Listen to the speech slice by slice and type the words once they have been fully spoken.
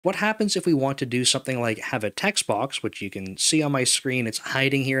What happens if we want to do something like have a text box, which you can see on my screen, it's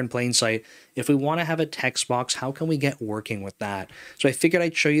hiding here in plain sight. If we want to have a text box, how can we get working with that? So I figured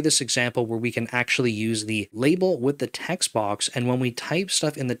I'd show you this example where we can actually use the label with the text box. And when we type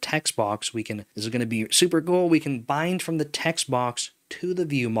stuff in the text box, we can, this is going to be super cool, we can bind from the text box to the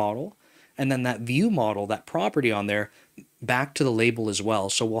view model. And then that view model, that property on there, back to the label as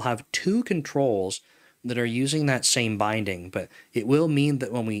well. So we'll have two controls that are using that same binding, but it will mean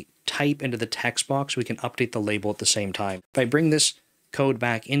that when we type into the text box, we can update the label at the same time. If I bring this code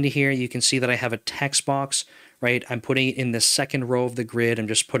back into here, you can see that I have a text box, right? I'm putting it in the second row of the grid. I'm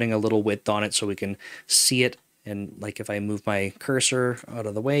just putting a little width on it so we can see it. And like if I move my cursor out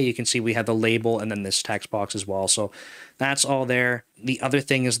of the way, you can see we have the label and then this text box as well. So that's all there. The other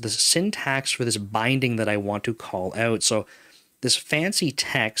thing is the syntax for this binding that I want to call out. So this fancy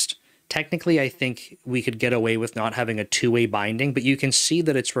text, technically, I think we could get away with not having a two-way binding, but you can see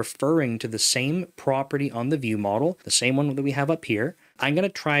that it's referring to the same property on the view model, the same one that we have up here. I'm going to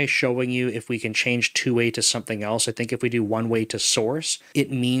try showing you if we can change two-way to something else. I think if we do one-way to source, it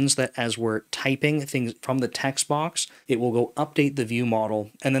means that as we're typing things from the text box, it will go update the view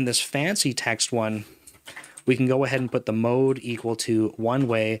model. And then this fancy text one, we can go ahead and put the mode equal to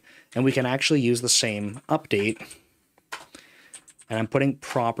one-way, and we can actually use the same update. And I'm putting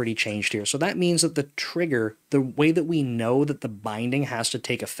property changed here. So that means that the trigger, the way that we know that the binding has to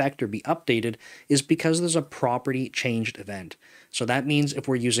take effect or be updated is because there's a property changed event. So that means if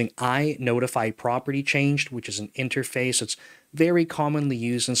we're using iNotify property changed, which is an interface, it's very commonly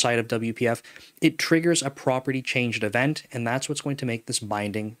used inside of WPF, it triggers a property changed event, and that's what's going to make this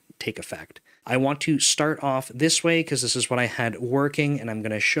binding take effect. I want to start off this way because this is what I had working, and I'm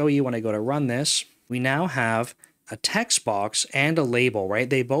going to show you when I go to run this. We now have a text box and a label, right?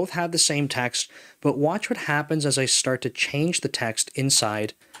 They both have the same text, but watch what happens as I start to change the text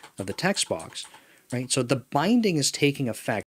inside of the text box, right? So the binding is taking effect.